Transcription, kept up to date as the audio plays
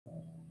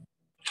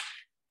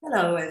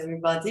Hello,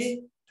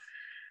 everybody.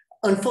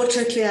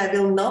 Unfortunately, I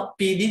will not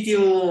be with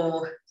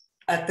you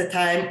at the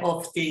time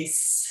of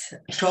this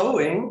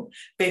showing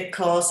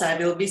because I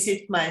will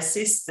visit my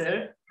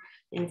sister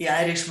in the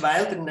Irish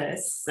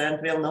wilderness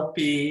and will not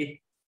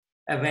be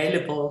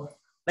available.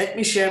 Let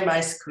me share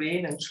my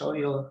screen and show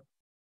you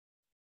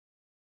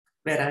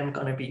where I'm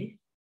going to be.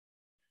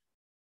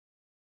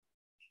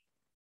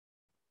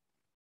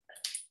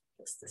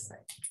 Just a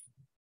second.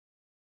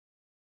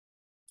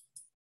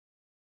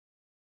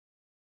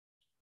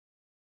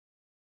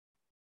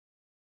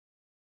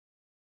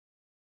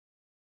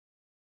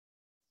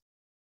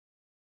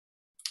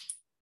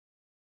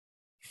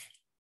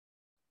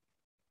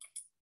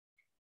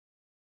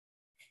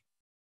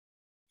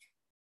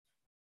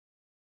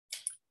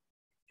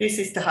 This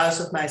is the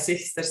house of my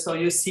sister. So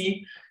you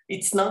see,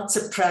 it's not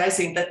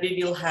surprising that we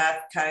will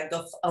have kind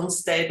of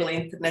unstable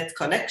internet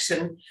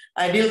connection.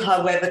 I will,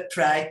 however,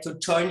 try to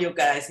join you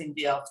guys in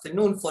the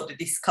afternoon for the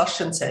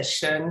discussion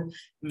session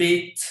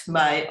with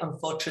my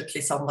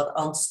unfortunately somewhat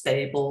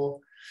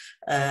unstable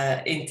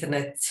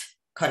internet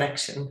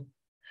connection.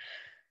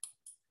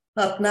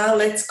 But now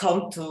let's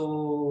come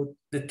to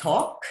the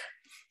talk.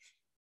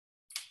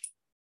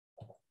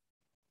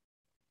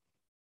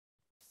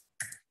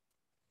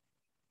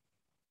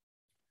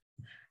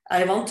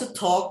 I want to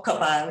talk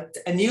about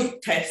a new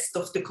test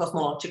of the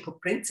cosmological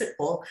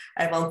principle.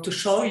 I want to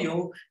show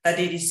you that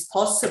it is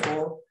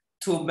possible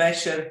to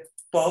measure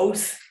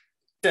both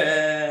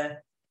the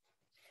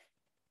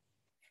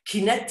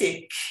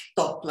kinetic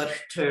Doppler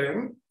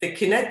term, the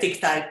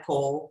kinetic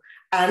dipole,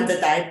 and the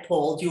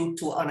dipole due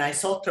to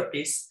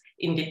anisotropies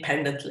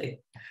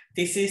independently.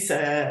 This is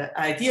an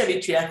idea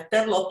which we have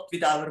developed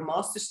with our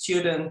master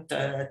student,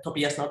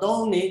 Tobias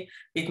Nadolny,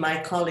 with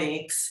my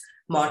colleagues,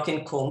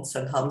 Martin Kuntz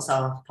and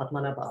Hamza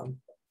Padmanabhan.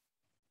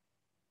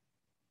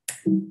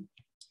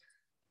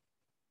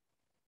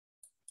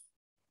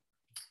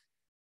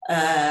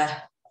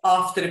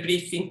 After a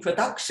brief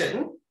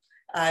introduction,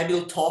 I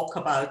will talk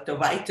about the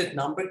weighted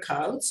number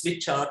counts,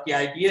 which are the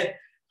idea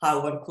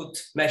how one could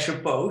measure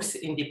both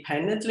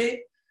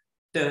independently,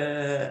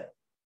 the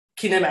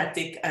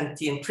kinematic and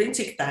the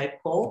intrinsic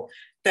dipole.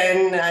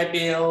 Then I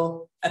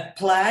will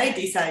apply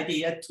this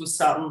idea to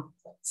some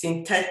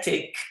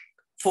synthetic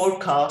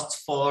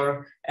forecasts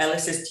for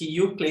LSST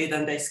Euclid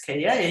and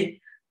SKA,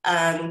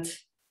 and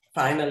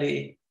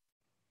finally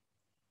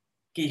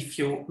give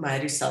you my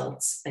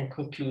results and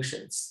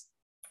conclusions.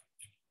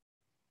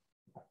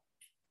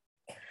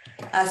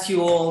 As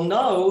you all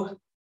know,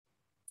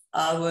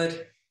 our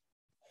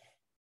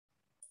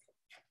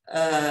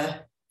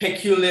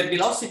peculiar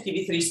velocity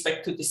with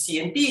respect to the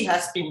CMB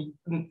has been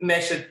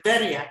measured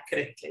very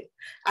accurately.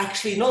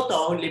 Actually, not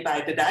only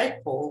by the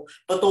dipole,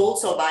 but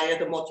also via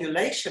the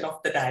modulation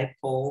of the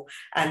dipole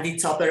and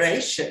its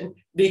aberration,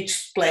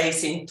 which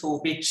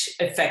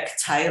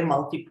affects higher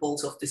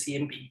multiples of the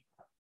CMB.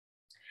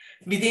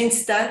 Within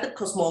standard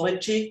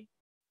cosmology,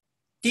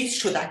 this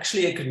should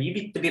actually agree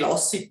with the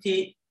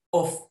velocity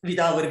with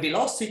our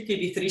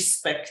velocity with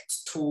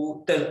respect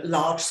to the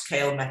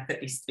large-scale matter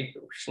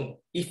distribution.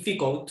 If we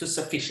go to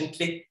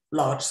sufficiently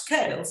large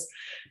scales,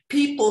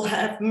 people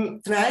have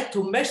tried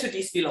to measure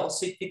this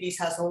velocity. This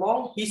has a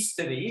long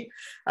history.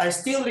 I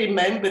still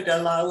remember the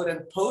Lauer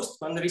and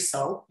Postman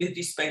result with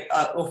respect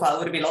of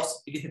our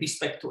velocity with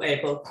respect to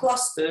Abel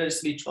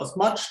clusters, which was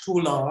much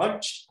too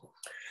large.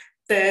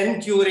 Then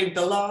during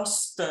the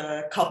last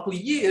couple of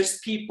years,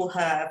 people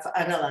have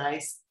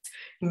analyzed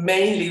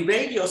mainly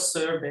radio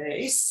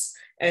surveys,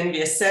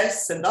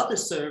 NVSS and other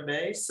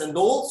surveys, and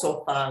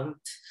also found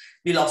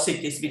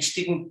velocities which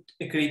didn't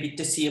agree with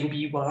the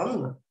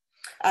CMB1.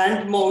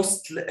 And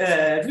most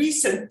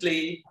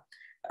recently,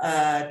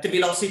 the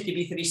velocity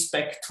with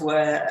respect to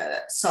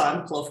a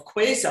sample of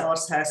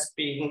quasars has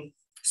been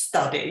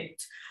studied.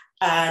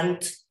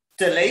 And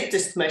the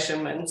latest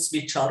measurements,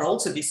 which are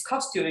also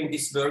discussed during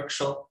this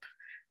workshop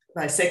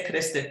by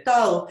Secres et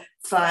al.,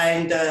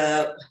 find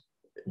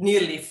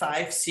nearly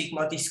 5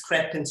 sigma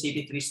discrepancy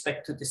with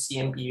respect to the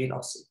CMB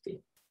velocity.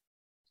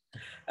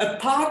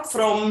 Apart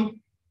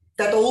from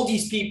that, all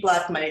these people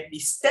have made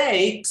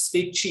mistakes,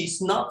 which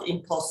is not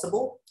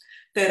impossible,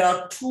 there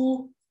are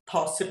two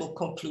possible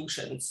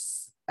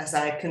conclusions, as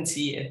I can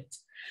see it.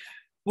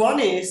 One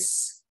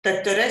is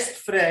that the rest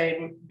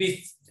frame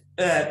with,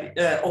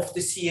 of the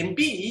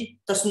CMB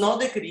does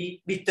not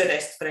agree with the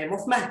rest frame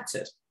of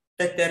matter,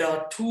 that there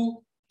are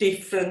two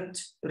different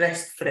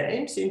rest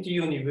frames in the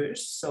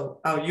universe. So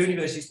our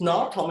universe is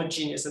not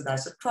homogeneous and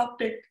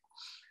isotropic,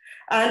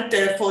 and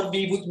therefore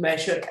we would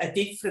measure a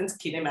different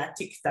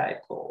kinematic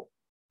dipole.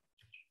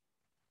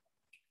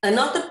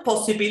 Another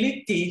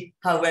possibility,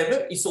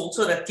 however, is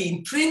also that the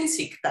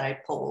intrinsic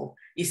dipole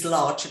is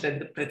larger than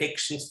the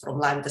predictions from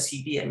lambda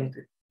CDM,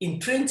 the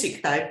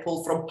intrinsic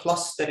dipole from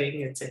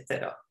clustering,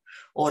 etc.,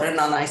 or an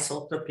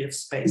anisotropy of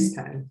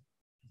space-time.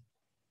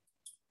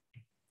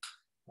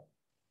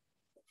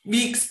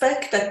 We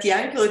expect that the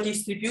angular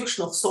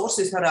distribution of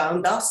sources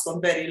around us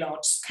on very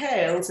large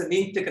scales and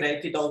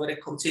integrated over a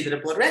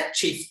considerable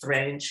redshift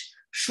range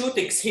should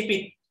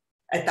exhibit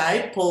a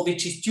dipole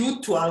which is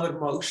due to our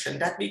motion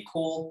that we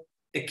call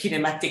the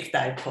kinematic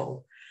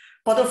dipole.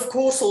 But of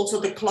course, also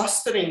the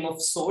clustering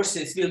of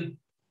sources will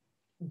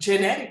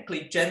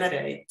generically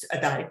generate a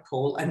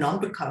dipole, a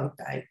number count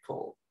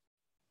dipole.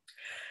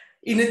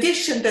 In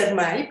addition, there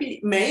may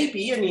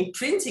be an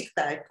intrinsic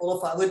dipole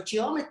of our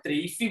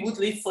geometry if we would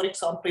live, for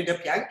example, in a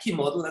Bianchi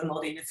model and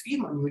not in a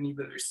Riemann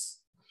universe.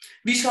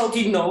 We shall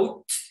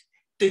denote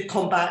the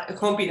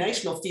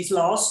combination of these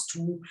last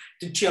two,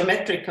 the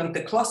geometric and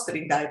the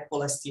clustering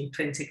dipole, as the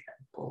intrinsic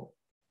dipole.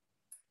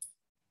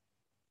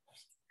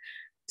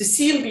 The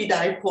CMB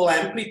dipole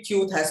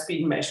amplitude has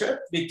been measured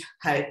with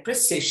high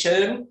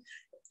precision.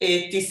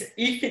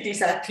 If it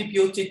is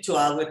attributed to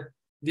our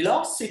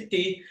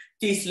velocity,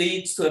 this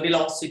leads to a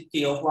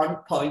velocity of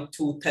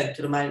 1.2 10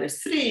 to the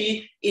minus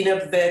 3 in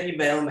a very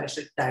well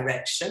measured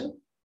direction.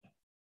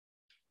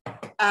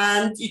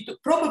 And it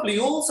probably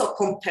also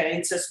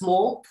contains a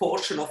small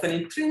portion of an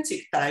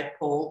intrinsic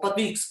dipole, but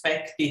we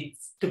expect it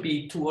to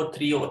be 2 or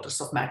 3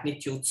 orders of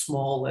magnitude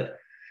smaller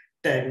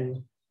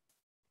than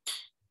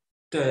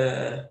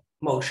the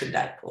motion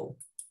dipole.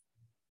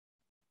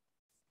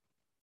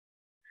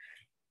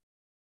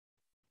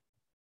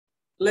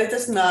 Let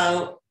us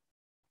now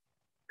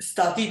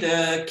study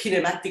the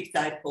kinematic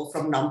dipole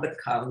from number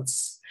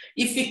counts.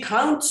 If we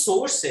count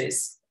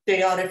sources,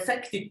 they are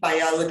affected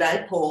by our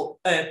dipole,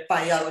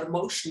 by our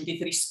motion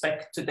with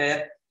respect to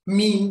their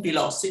mean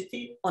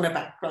velocity on a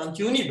background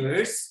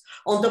universe.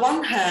 On the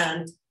one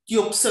hand,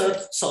 the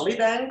observed solid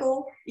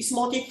angle is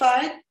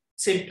modified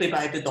simply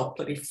by the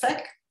Doppler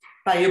effect,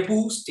 by a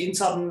boost in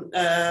some,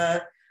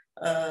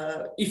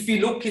 if we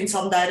look in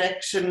some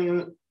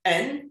direction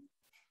n,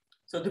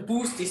 so the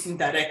boost is in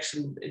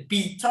direction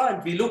beta,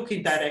 and we look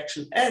in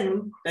direction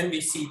n, then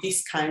we see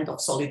this kind of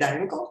solid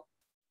angle.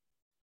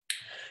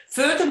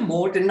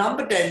 Furthermore, the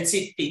number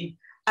density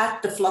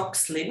at the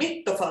flux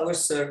limit of our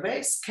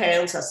survey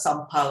scales as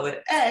some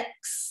power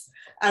x,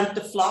 and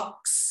the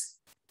flux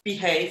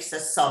behaves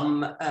as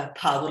some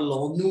power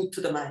law nu to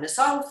the minus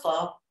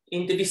alpha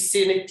in the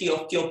vicinity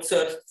of the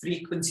observed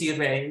frequency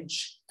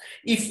range.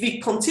 If we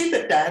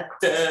consider that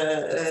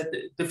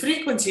the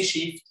frequency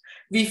shift,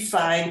 we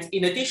find,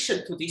 in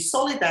addition to the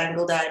solid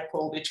angle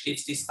dipole, which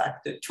gives this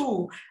factor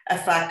 2, a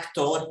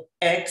factor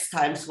x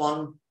times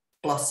 1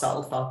 plus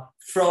alpha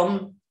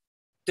from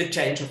the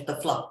change of the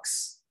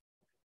flux.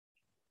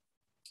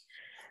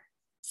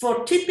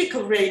 For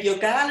typical radio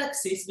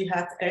galaxies, we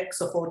have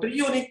x of order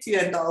unity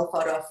and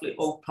alpha roughly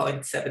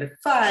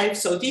 0.75.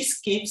 So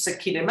this gives a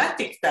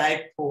kinematic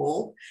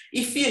dipole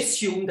if we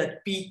assume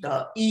that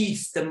beta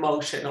is the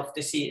motion of,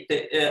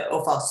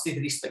 of us with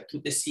respect to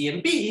the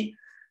CMB.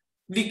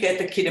 We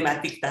get a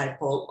kinematic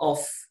dipole of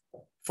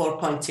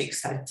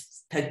 4.6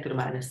 times 10 to the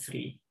minus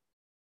 3.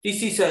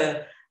 This is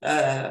a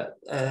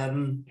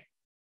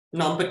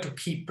number to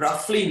keep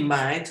roughly in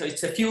mind. So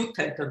it's a few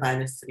 10 to the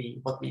minus 3,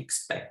 what we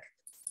expect.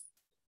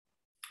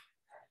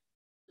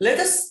 Let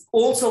us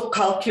also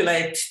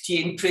calculate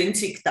the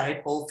intrinsic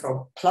dipole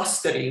from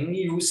clustering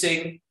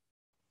using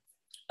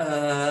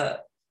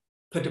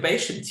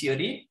perturbation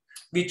theory,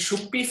 which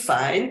should be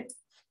fine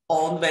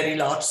on very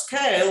large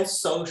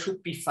scales, so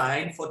should be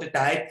fine for the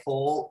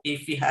dipole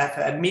if we have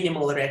a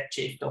minimal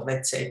redshift of,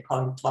 let's say,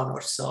 0.1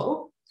 or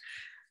so.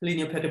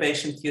 Linear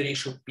perturbation theory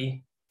should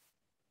be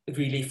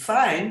really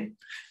fine.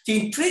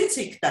 The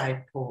intrinsic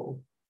dipole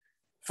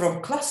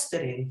from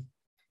clustering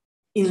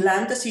in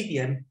lambda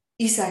CDM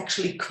is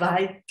actually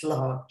quite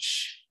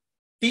large.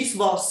 This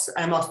was,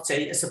 I must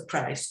say, a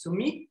surprise to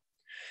me.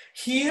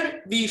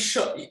 Here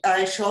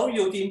I show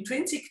you the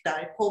intrinsic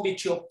dipole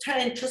which you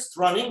obtain just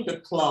running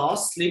the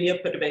class linear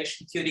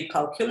perturbation theory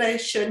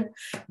calculation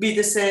with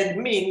a Z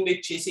min,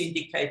 which is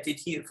indicated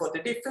here for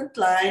the different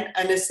line,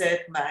 and a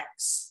Z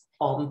max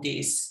on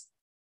this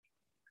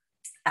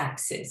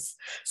axis.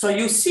 So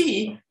you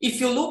see, if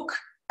you look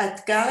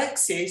at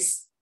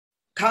galaxies,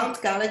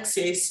 count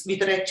galaxies with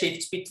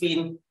redshifts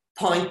between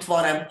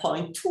 0.1 and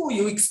 0.2,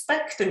 you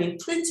expect an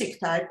intrinsic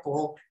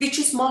dipole, which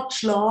is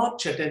much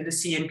larger than the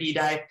CMB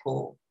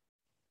dipole.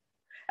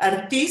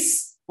 And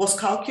this was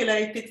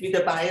calculated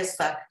with a bias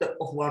factor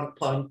of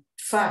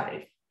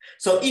 1.5.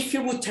 So if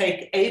you would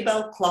take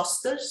Abel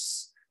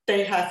clusters,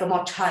 they have a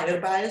much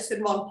higher bias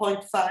than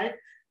 1.5.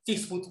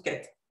 This would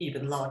get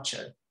even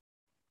larger.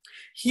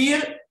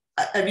 Here,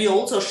 we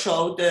also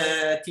show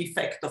the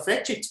effect of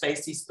redshift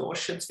space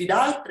distortions.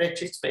 Without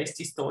redshift space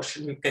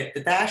distortion, you get the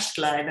dashed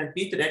line, and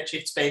with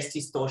redshift space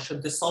distortion,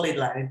 the solid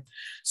line.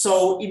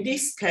 So in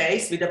this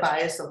case, with a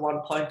bias of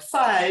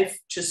 1.5,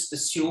 just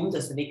assumed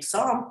as an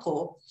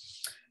example,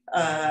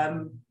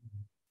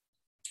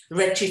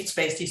 redshift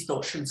space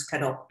distortions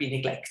cannot be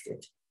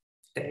neglected.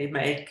 They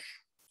make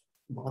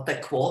about a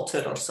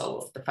quarter or so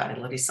of the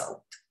final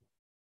result.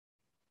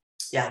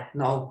 Yeah,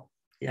 no,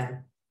 yeah,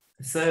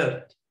 a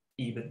third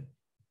even.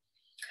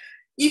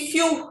 If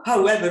you,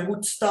 however,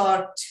 would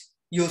start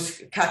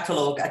use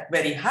catalog at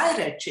very high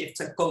redshifts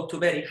and go to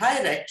very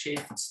high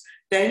redshifts,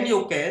 then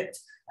you get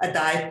a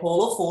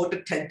dipole of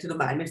order 10 to the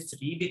minus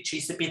 3, which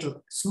is a bit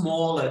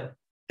smaller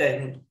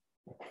than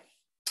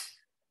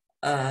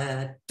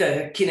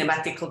the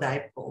kinematical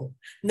dipole.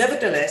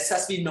 Nevertheless,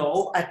 as we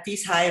know, at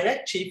these high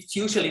redshifts,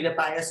 usually the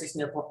bias is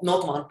not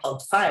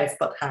 1.5,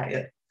 but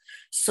higher.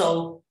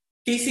 So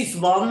this is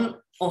one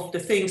of the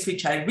things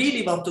which I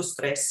really want to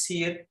stress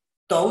here.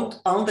 Don't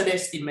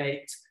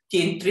underestimate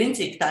the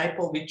intrinsic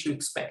dipole which you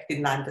expect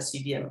in lambda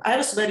CDM. I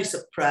was very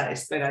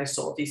surprised when I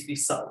saw this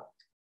result.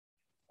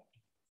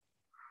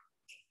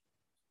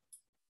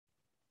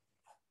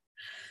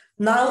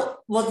 Now,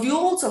 what we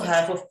also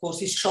have, of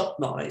course, is shot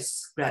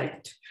noise,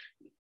 right?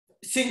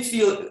 Since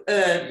we,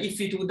 if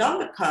we do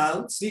number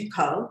counts, we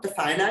count the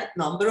finite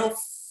number of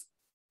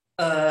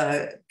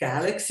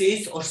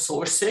galaxies or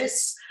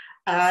sources,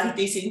 and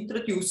this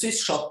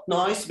introduces shot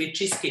noise,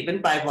 which is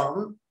given by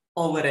 1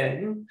 over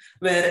n,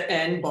 where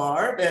n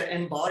bar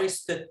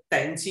is the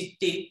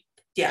density,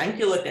 the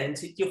angular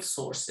density of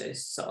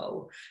sources.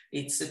 So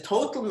it's the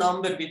total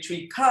number which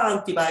we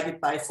count divided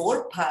by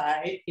 4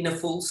 pi in a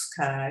full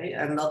sky,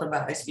 and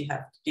otherwise we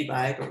have to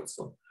divide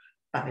also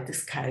by the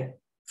sky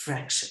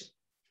fraction.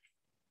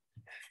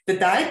 The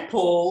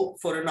dipole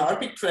for an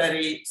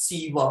arbitrary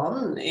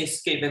C1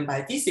 is given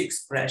by this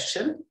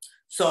expression.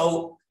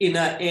 So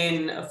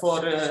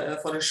for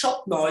a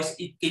shot noise,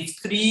 it gives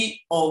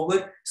 3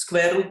 over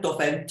square root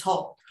of n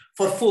tot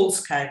for full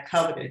sky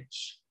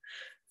coverage.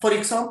 For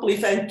example,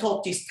 if n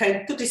tot is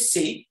 10 to the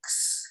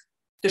 6,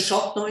 the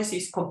shot noise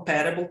is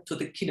comparable to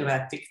the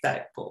kinematic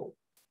dipole.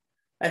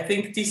 I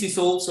think this is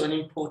also an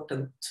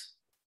important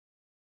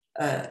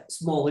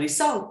small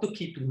result to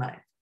keep in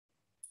mind.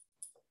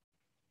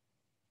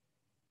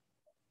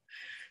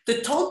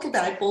 The total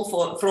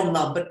dipole from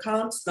number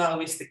counts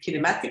now is the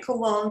kinematical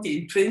one, the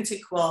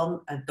intrinsic one,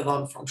 and the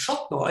one from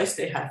shot noise.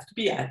 They have to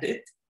be added.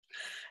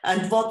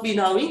 And what we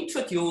now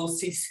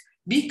introduce is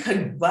we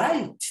can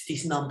write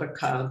this number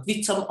count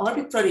with some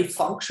arbitrary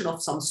function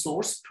of some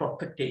source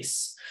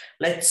properties.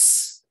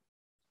 Let's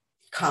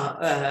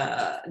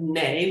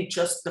name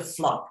just the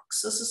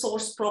flux as a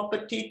source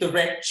property, the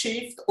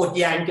redshift, or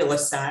the angular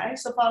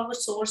size of our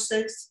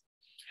sources.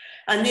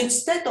 And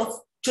instead of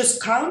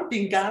just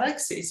counting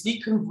galaxies, we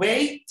can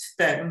weight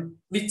them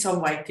with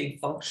some weighting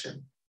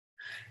function.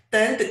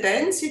 Then the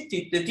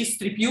density, the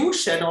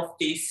distribution of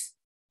these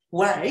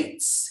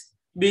weights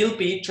will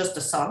be just the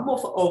sum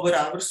of over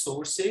our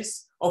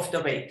sources of the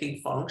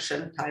weighting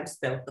function times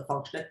delta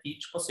function at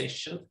each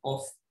position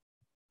of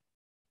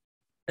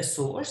a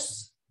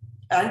source.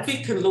 And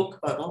we can look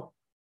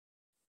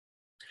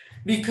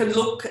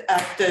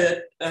at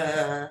the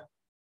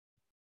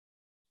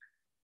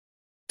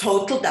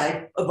total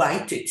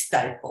weighted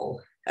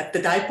dipole, at the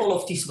dipole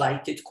of this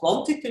weighted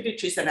quantity,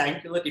 which is an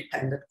angular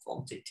dependent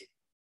quantity.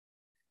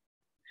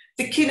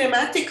 The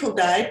kinematical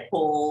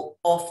dipole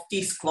of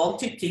this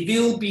quantity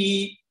will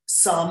be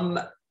some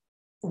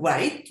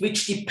weight,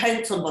 which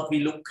depends on what we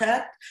look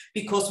at,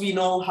 because we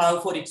know how,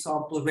 for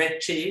example,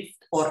 redshift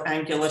or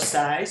angular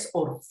size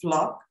or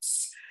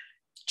flux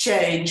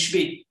change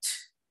with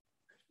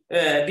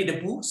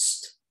a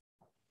boost.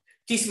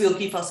 This will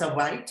give us a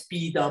weight,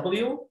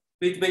 BW,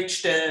 with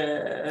which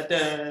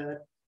the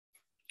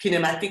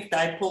kinematic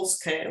dipole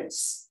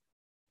scales.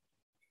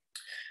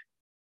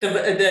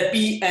 The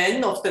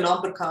Bn of the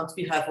number count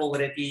we have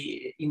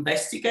already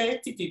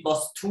investigated. It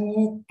was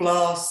 2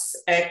 plus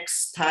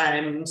x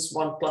times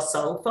 1 plus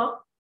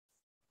alpha.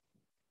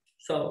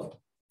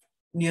 So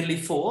nearly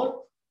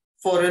 4.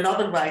 For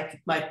another weight, it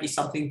might be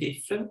something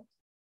different.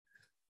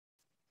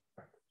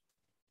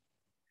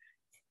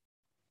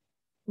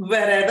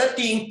 However,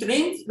 the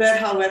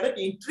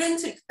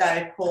intrinsic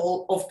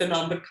dipole of the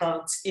number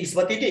counts is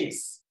what it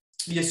is.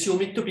 We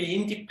assume it to be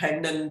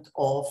independent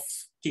of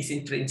these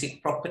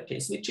intrinsic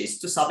properties, which is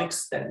to some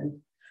extent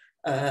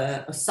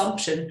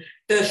assumption.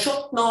 The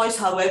shot noise,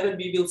 however,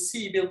 we will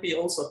see will be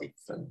also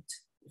different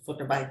for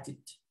the weighted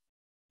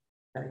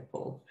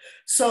dipole.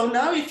 So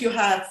now if you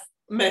have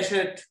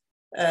measured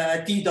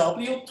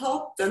dw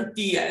tot and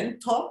dn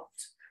tot,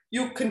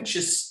 you can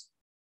just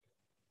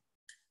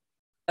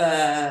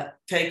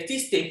take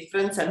this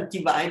difference and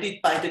divide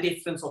it by the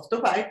difference of the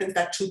weight, and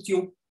that should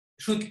give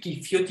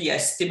you the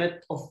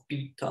estimate of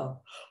beta.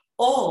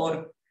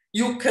 Or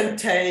you can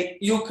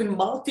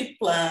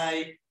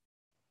multiply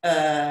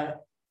the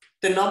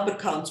number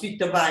counts with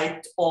the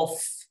weight of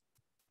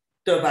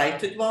the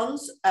weighted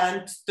ones,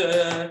 and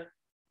the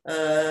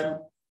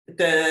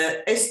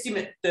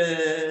estimate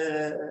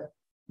the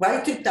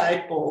weighted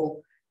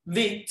dipole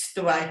with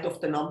the weight of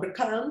the number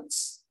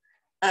counts,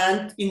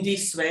 and in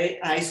this way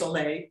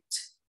isolate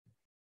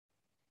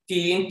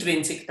the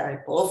intrinsic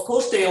dipole. Of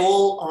course, they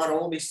all are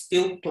always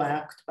still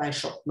plagued by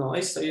shot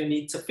noise, so you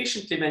need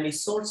sufficiently many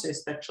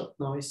sources that shot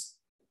noise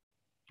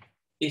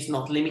is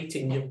not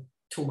limiting you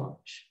too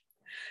much.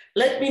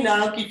 Let me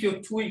now give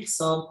you 2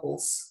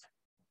 examples.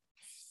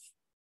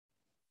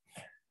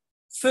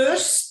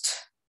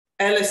 First,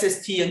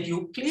 LSST and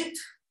Euclid.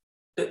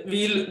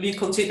 We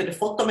consider the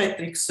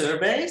photometric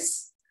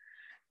surveys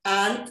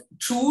and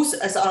choose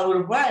as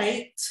our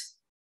weight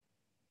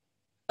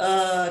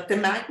the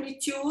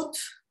magnitude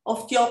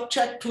of the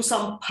object to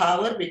some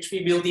power, which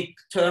we will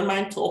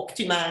determine to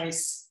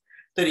optimize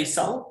the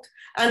result,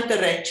 and the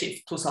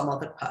redshift to some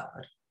other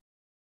power.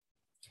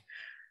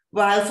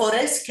 While for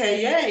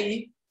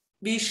SKA,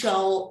 we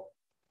shall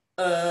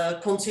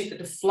consider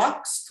the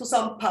flux to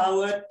some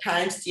power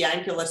times the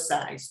angular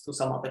size to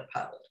some other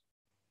power.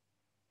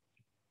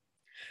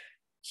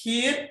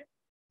 Here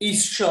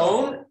is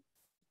shown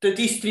the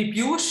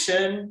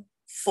distribution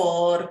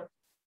for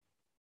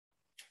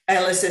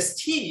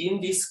LSST,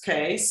 in this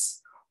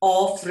case,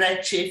 of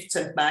redshifts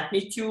and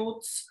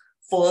magnitudes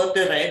for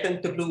the red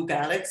and the blue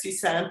galaxy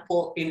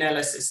sample in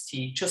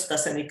LSST, just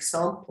as an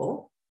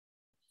example.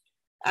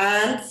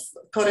 And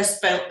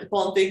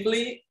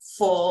correspondingly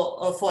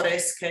for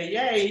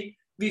SKA,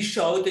 we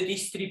show the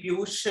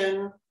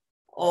distribution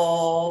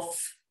of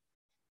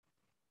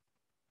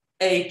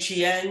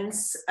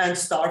AGNs and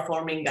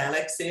star-forming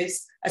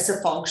galaxies as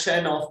a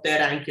function of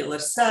their angular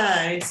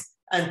size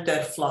and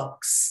their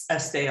flux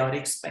as they are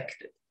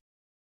expected.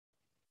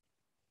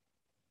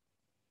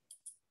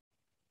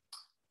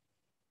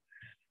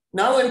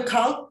 Now we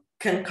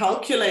can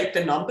calculate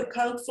the number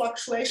count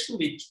fluctuation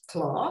with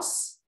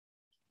class.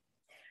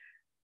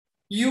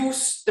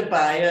 Use the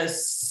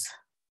bias.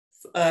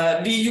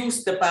 We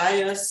use the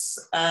bias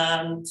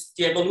and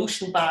the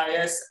evolution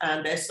bias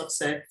and S of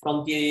Z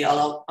from the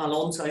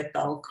Alonso et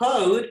al.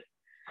 Code,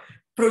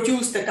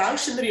 produce the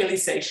Gaussian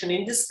realization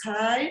in the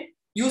sky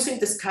using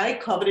the sky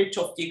coverage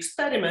of the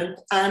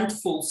experiment and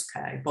full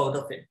sky, both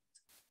of it.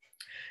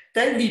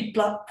 Then we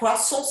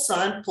Poisson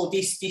sample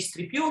this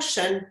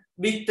distribution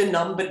with the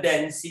number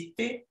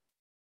density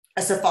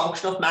as a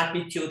function of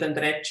magnitude and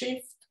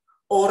redshift,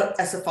 or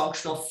as a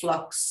function of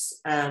flux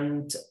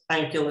and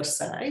angular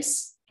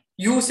size,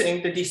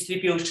 using the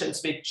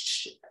distributions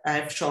which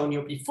I've shown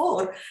you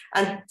before,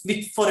 and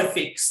for a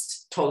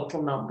fixed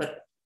total number.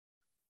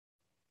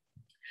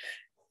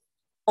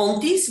 On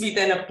this, we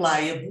then apply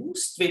a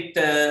boost with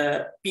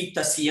the beta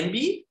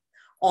CMB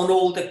on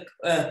all the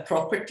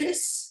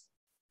properties,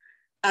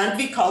 and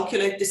we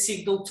calculate the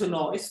signal to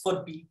noise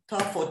for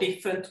beta for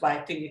different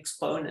Whiting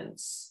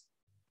exponents.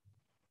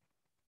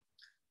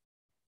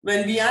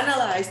 When we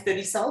analyze the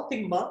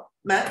resulting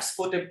maps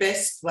for the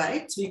best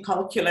weights, we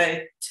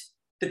calculate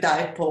the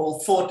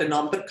dipole for the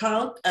number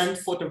count and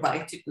for the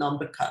weighted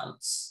number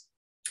counts.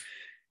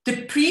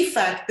 The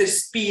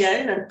prefactors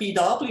Pn and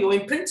Pw,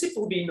 in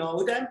principle, we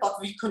know them,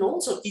 but we can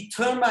also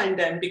determine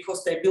them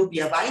because there will be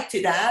a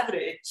weighted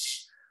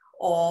average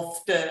of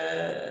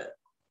the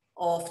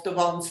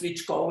ones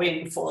which go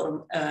in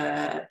for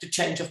the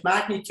change of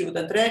magnitude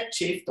and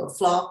redshift or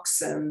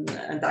flux and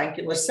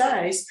angular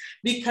size.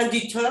 We can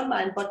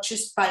determine, but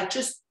by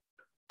just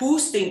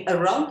boosting a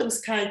random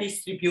sky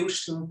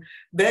distribution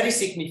very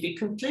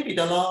significantly with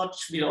a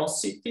large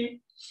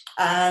velocity,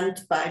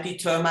 and by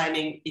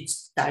determining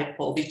its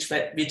dipole,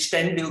 which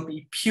then will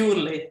be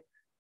purely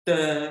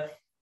the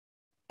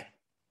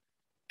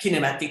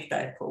kinematic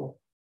dipole.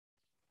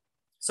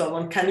 So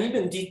one can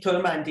even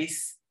determine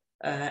this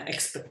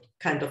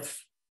kind of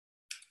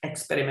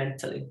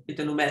experimentally with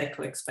a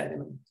numerical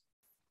experiment.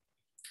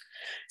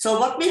 So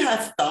what we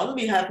have done,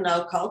 we have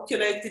now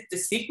calculated the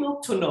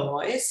signal to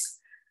noise,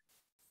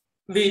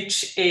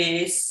 which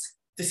is,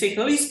 the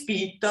signal is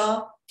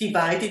beta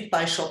divided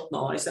by shot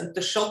noise, and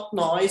the shot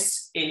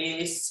noise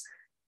is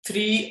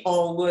 3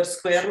 over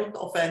square root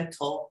of n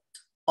tot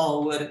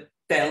over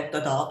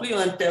delta W,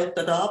 and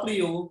delta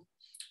W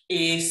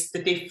is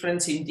the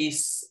difference in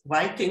these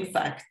Whiting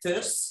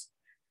factors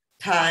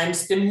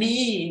times the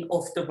mean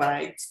of the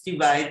weight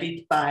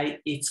divided by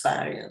its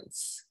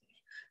variance,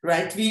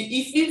 right?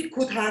 If we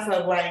could have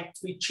a weight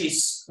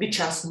which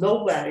has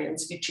no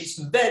variance, which is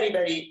very,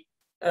 very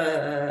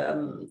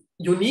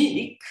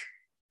unique,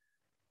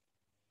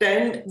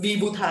 then we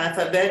would have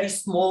a very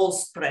small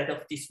spread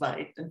of this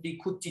weight, and we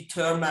could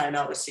determine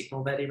our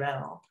signal very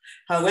well.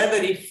 However,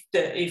 if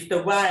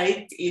the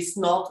weight is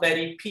not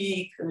very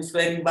peaked and is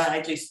very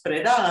widely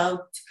spread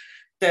out,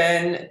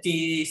 then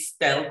this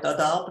delta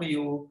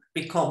W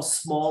becomes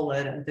smaller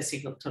and the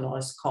signal to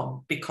noise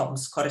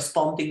becomes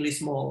correspondingly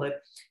smaller,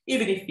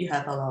 even if we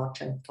have a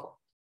large n tot.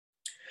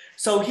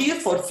 So here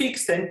for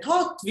fixed n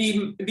tot,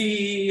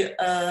 we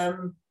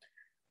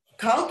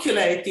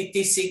calculated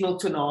this signal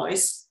to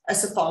noise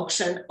as a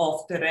function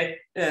of the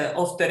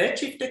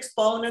redshift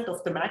exponent,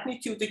 of the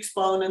magnitude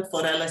exponent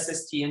for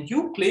LSST and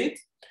Euclid,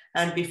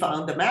 and we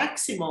found a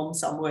maximum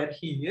somewhere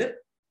here,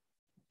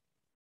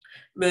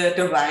 where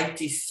the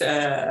weight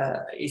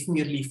is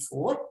nearly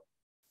 4.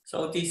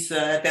 So this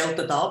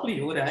delta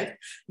W, right?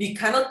 We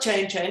cannot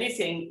change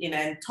anything in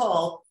n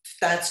tot.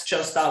 That's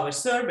just our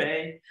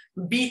survey.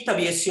 Beta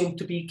we assume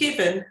to be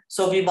given,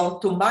 so we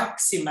want to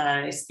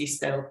maximize this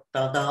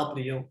delta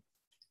W,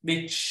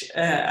 which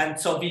and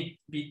so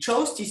we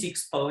chose these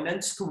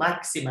exponents to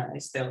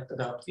maximize delta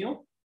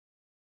W.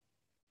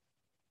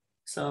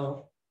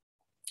 So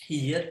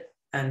here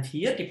and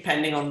here,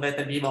 depending on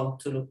whether we want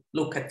to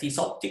look at these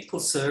optical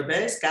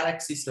surveys,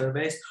 galaxy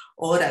surveys,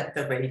 or at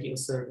the radio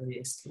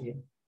surveys here.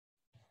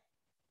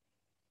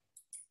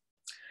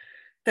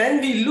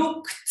 Then we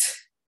looked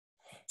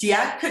the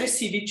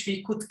accuracy which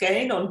we could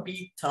gain on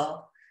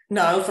beta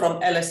now from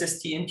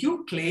LSST and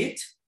Euclid,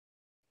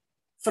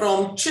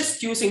 from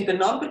just using the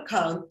number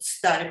count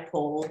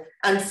dipole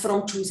and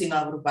from choosing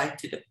our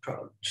weighted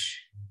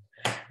approach.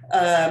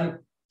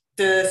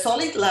 The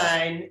solid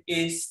line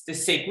is the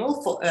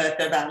signal for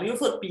the value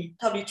for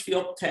beta, which we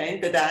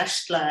obtained. The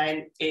dashed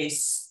line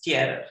is the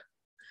error.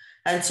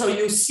 And so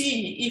you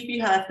see, if we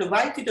have the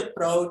weighted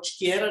approach,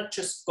 the error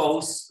just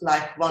goes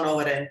like 1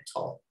 over n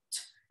tot,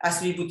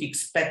 as we would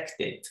expect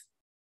it.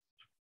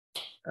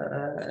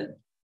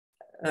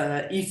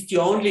 If the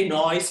only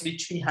noise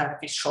which we have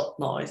is shot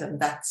noise, and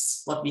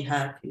that's what we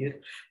have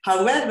here.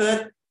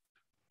 However,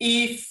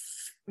 if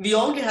we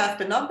only have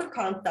the number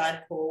count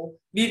dipole,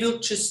 we will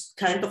just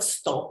kind of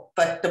stop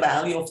at the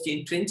value of the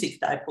intrinsic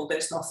dipole.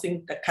 There's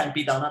nothing that can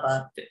be done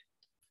about it.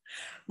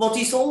 What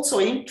is also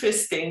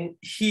interesting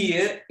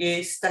here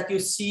is that you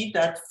see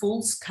that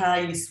full sky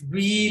is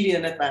really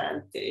an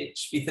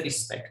advantage with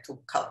respect to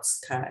cut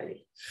sky.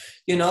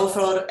 You know,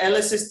 for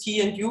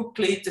LSST and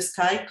Euclid, the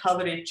sky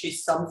coverage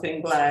is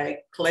something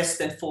like less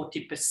than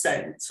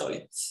 40%. So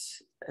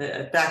it's,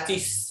 that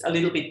is a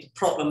little bit the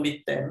problem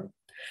with them.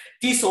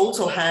 This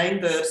also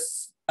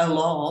hinders a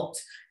lot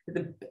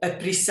a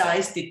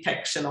precise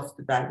detection of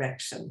the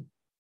direction.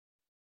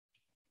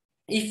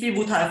 If we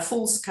would have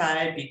full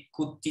sky, we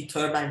could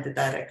determine the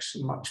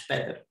direction much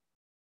better.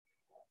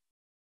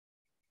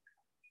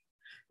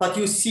 But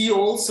you see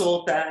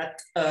also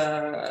that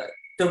the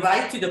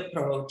weighted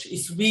approach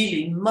is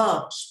really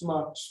much,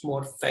 much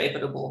more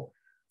favorable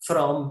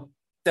from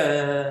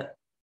the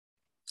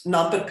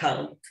number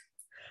count.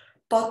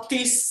 But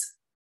this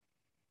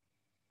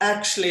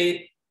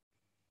actually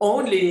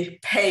only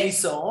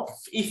pays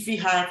off if we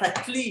have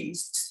at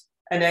least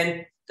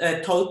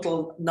a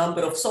total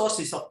number of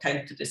sources of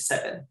 10 to the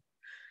 7.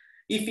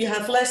 If we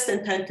have less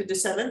than 10 to the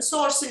 7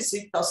 sources,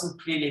 it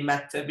doesn't really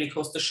matter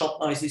because the shot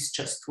noise is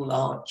just too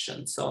large.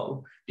 And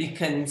so we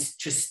can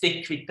just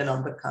stick with the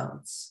number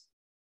counts.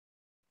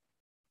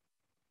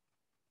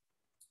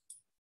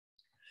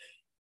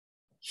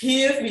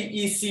 Here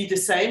you see the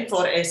same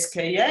for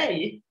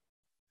SKA.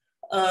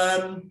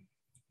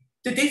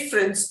 The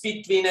difference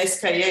between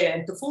SKA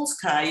and the full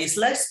sky is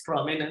less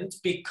prominent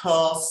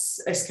because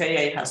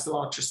SKA has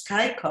larger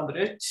sky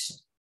coverage.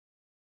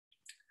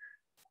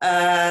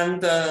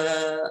 And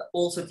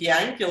also the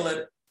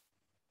angular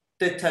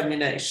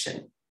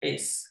determination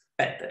is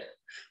better.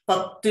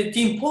 But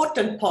the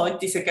important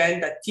point is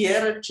again that the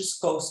error just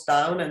goes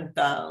down and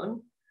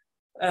down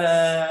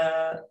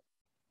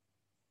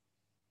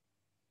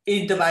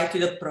in the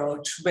weighted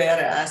approach,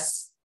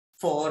 whereas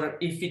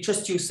if we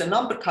just use the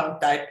number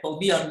count dipole,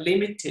 we are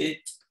limited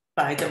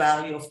by the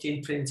value of the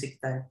intrinsic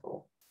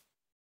dipole.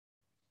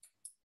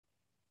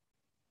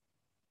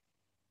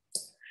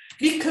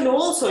 We can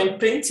also, in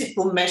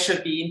principle,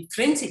 measure the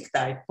intrinsic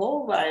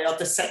dipole via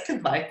the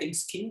second weighting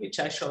scheme, which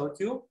I showed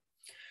you.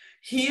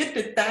 Here,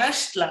 the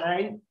dashed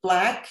line,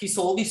 black, is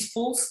always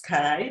full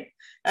sky.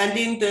 And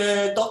in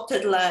the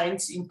dotted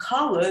lines in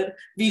color,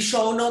 we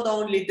show not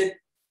only the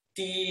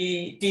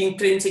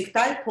intrinsic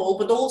dipole,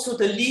 but also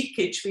the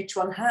leakage which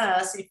one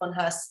has if one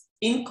has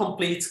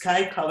incomplete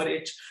sky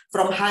coverage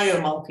from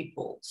higher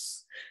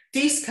multipoles.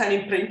 These can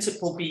in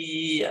principle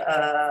be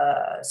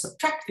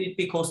subtracted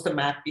because the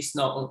map is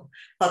known,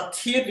 but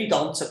here we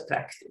don't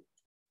subtract it.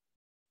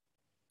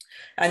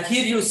 And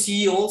here you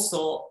see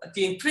also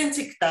the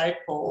intrinsic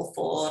dipole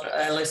for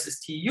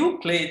LSST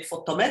Euclid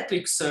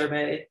photometric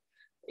survey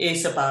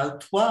is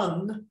about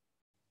 1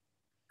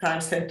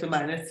 times 10 to the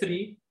minus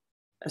 3,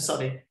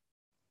 sorry.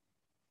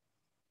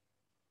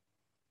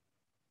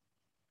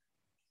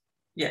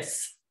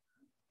 Yes,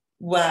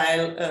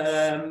 while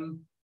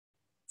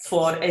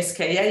for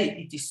SKA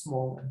it is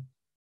smaller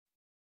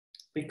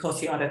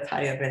because you are at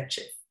higher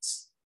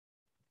redshifts.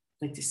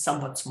 It is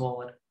somewhat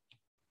smaller.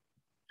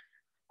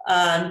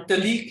 And the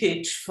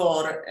leakage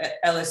for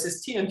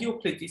LSST and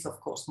Euclid is of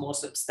course more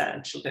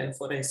substantial than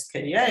for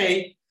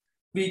SKA,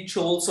 which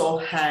also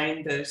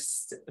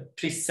hinders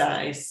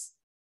precise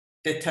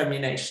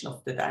determination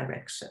of the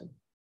direction.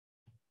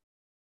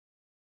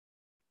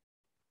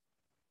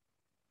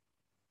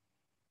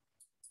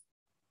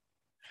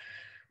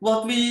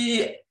 What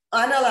we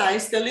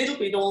analyzed a little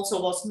bit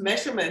also was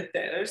measurement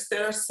errors.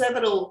 There are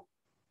several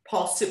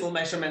possible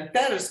measurement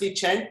errors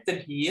which enter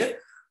here.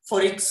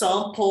 For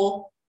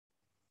example,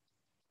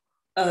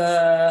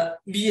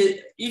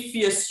 if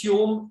we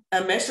assume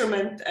a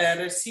measurement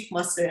error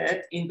sigma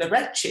z in the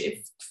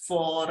redshift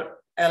for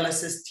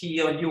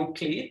LSST or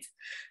Euclid,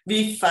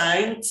 we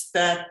find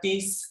that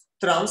this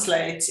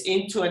translates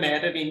into an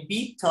error in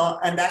beta,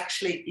 and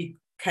actually it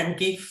can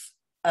give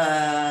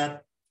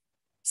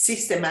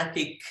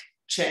systematic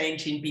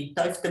change in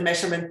beta if the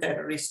measurement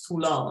error is too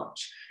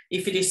large.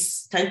 If it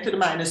is 10 to the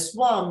minus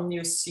 1,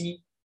 you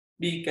see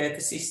we get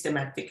a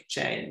systematic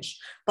change.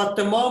 But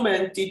the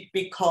moment it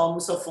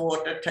becomes of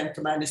order 10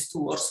 to the minus 2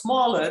 or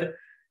smaller,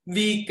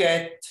 we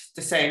get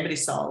the same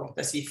result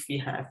as if we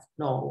have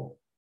no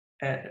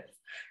error.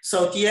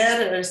 So the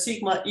error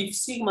sigma, if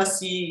sigma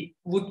c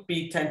would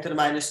be 10 to the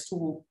minus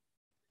 2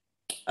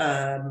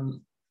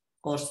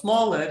 or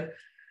smaller,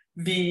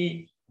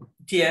 the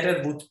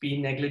error would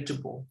be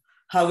negligible.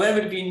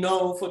 However, we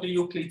know for the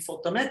Euclid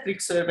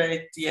photometric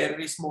survey, the error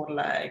is more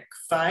like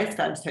 5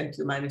 times 10 to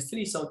the minus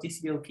 3. So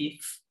this will give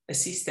a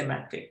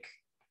systematic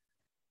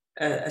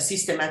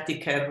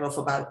error of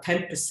about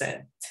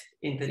 10%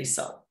 in the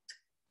result.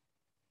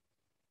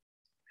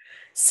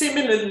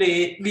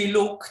 Similarly, we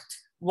looked,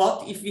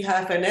 what if we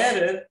have an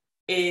error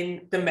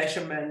in the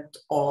measurement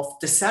of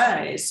the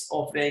size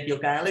of radio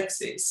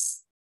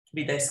galaxies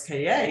with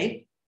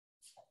SKA?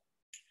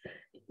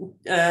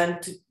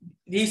 And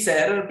this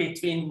error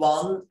between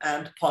 1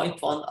 and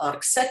 0.1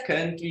 arc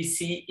second, we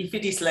see if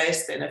it is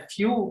less than a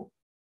few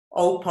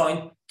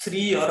 0.3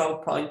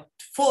 or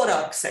 0.4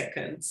 arc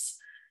seconds,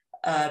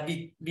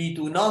 we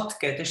do not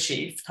get a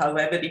shift.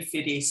 However, if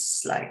it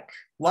is like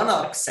 1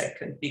 arc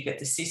second, we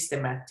get a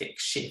systematic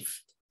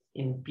shift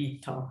in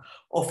beta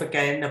of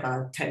again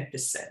about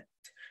 10%.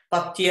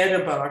 But the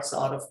error bars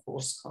are, of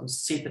course,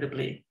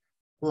 considerably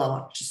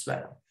large as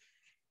well.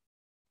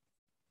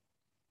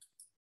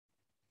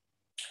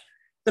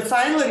 The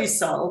final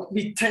result,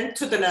 with 10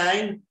 to the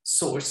 9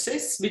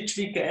 sources, which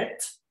we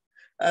get,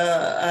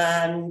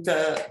 for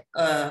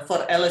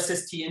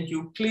LSST and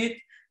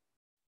Euclid,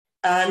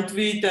 and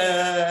with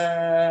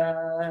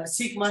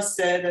sigma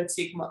z and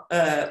sigma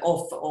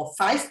of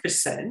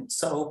 5%,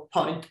 so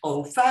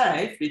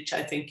 0.05, which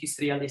I think is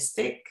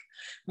realistic.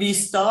 We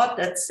start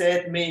at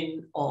z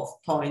min of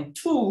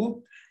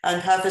 0.2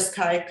 and have a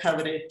sky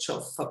coverage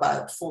of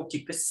about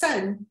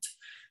 40%.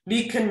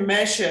 We can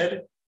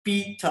measure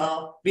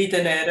beta with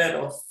an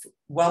error of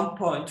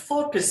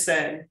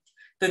 1.4%,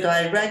 the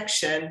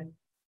direction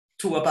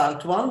to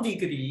about 1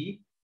 degree,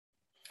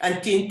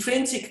 and the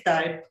intrinsic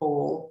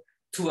dipole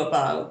to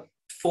about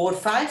 4 or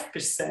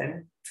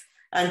 5%,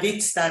 and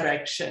its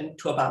direction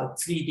to about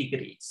 3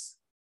 degrees.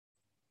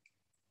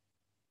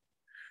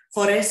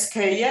 For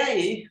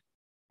SKA,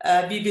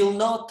 we will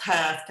not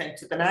have 10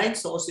 to the 9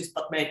 sources,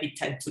 but maybe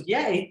 10 to the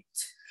 8.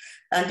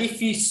 And if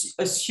we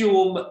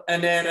assume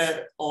an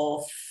error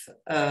of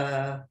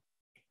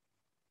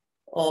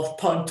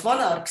 0.1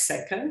 arc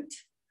second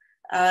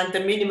and a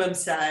minimum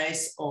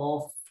size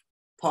of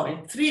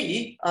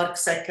 0.3 arc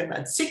second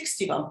and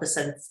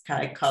 61%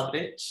 sky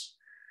coverage,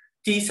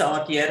 these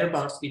are the error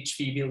bars which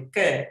we will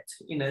get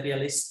in a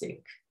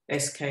realistic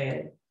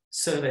SKA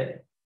survey.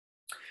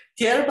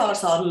 The error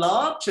bars are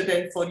larger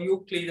than for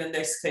Euclid and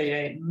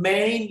SKA,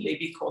 mainly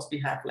because we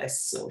have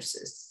less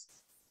sources.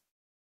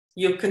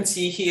 You can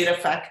see here a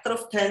factor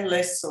of 10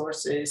 less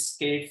sources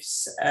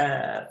gives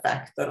a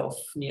factor of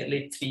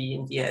nearly 3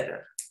 in the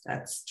error.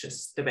 That's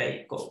just the way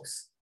it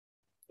goes.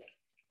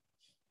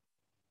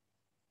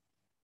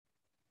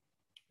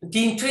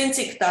 The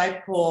intrinsic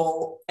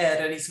dipole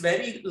error is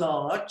very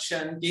large,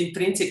 and the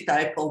intrinsic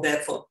dipole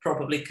therefore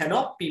probably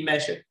cannot be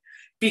measured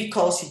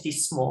because it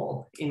is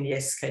small in the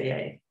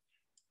SKA.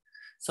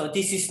 So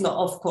this is not,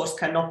 of course,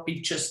 cannot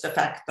be just a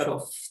factor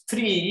of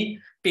 3,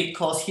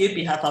 because here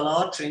we have a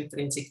larger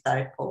intrinsic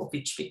dipole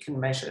which we can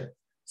measure.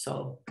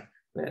 So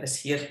whereas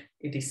here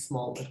it is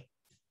smaller.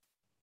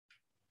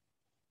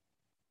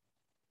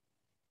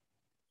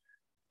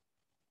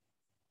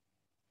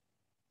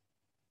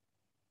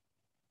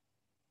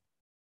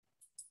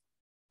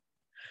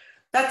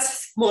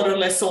 That's more or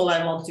less all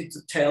I wanted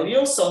to tell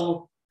you.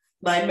 So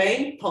my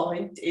main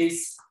point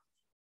is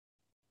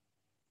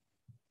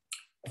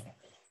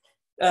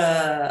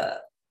the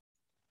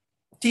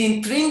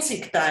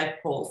intrinsic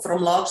dipole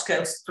from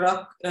large-scale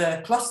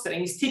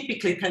clustering is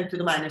typically 10 to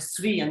the minus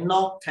 3 and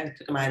not 10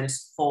 to the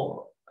minus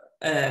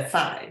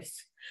 5.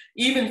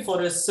 Even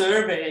for a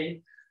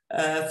survey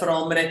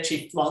from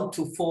redshift 1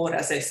 to 4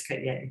 as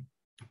SKA.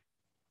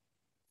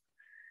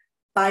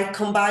 By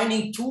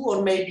combining 2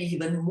 or maybe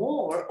even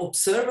more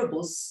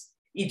observables,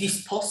 it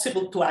is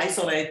possible to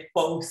isolate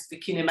both the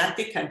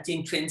kinematic and the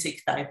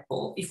intrinsic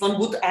dipole. If one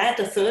would add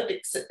a third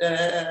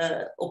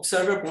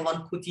observable,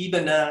 one could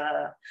even,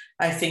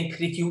 I think,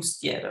 reduce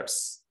the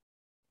errors.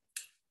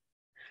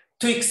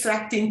 To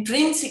extract the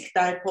intrinsic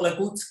dipole, a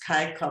good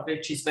sky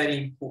coverage is very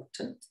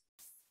important.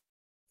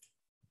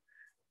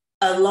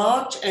 A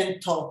large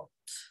n-tot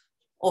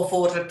of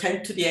order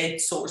 10 to the 8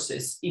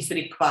 sources is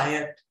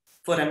required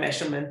for a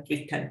measurement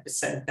with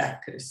 10%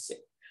 accuracy.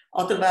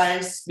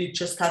 Otherwise, we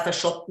just have a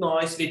shot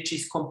noise which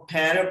is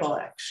comparable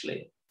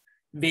actually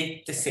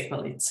with the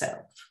signal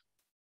itself.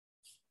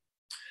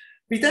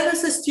 With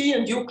LSST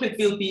and Euclid,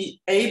 we will be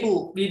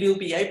able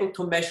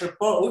to measure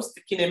both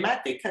the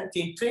kinematic and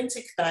the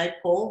intrinsic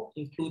dipole,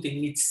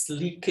 including its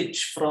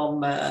leakage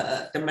from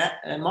the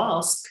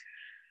mask,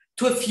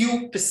 to a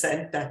few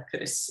 %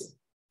 accuracy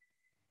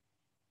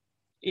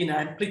in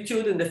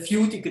amplitude and a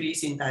few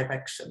degrees in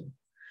direction.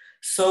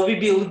 So we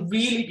will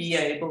really be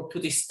able to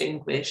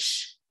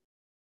distinguish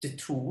the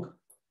two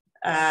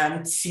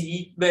and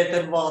see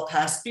whether what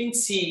has been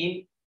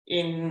seen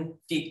in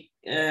the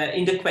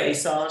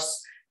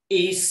quasars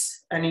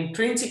is an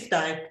intrinsic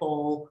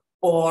dipole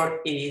or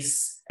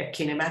is a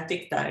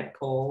kinematic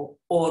dipole,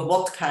 or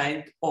what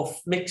kind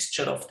of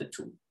mixture of the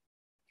two.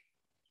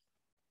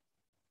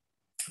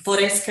 For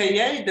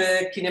SKA,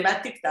 the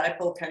kinematic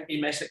dipole can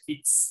be measured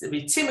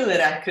with similar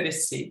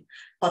accuracy,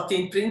 but the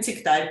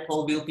intrinsic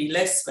dipole will be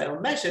less well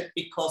measured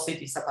because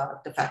it is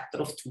about a factor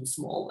of 2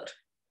 smaller.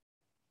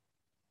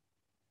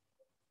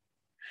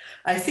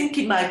 I think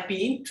it might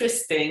be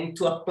interesting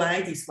to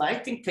apply this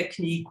weighting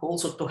technique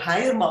also to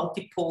higher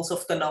multiples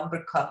of the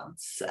number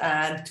counts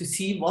and to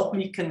see what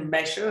we can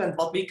measure and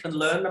what we can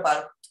learn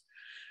about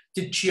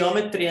the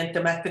geometry and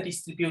the matter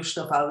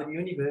distribution of our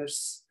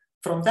universe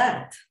from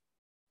that.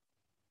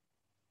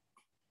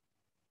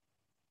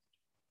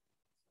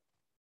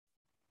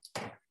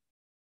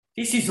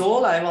 This is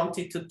all I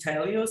wanted to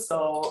tell you,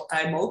 so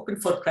I'm open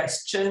for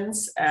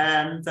questions,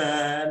 and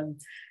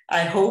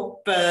I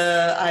hope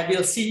I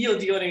will see you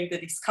during the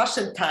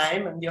discussion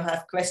time and you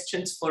have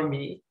questions for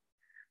me.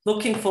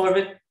 Looking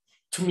forward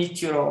to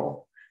meet you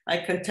all. I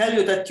can tell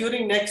you that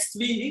during next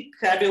week,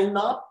 I will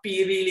not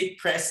be really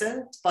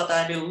present, but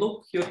I will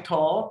look your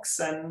talks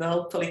and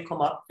hopefully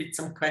come up with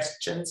some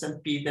questions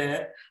and be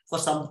there for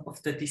some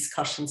of the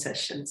discussion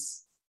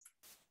sessions.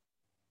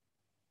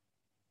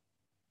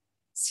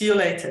 See you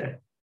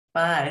later.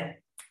 Bye.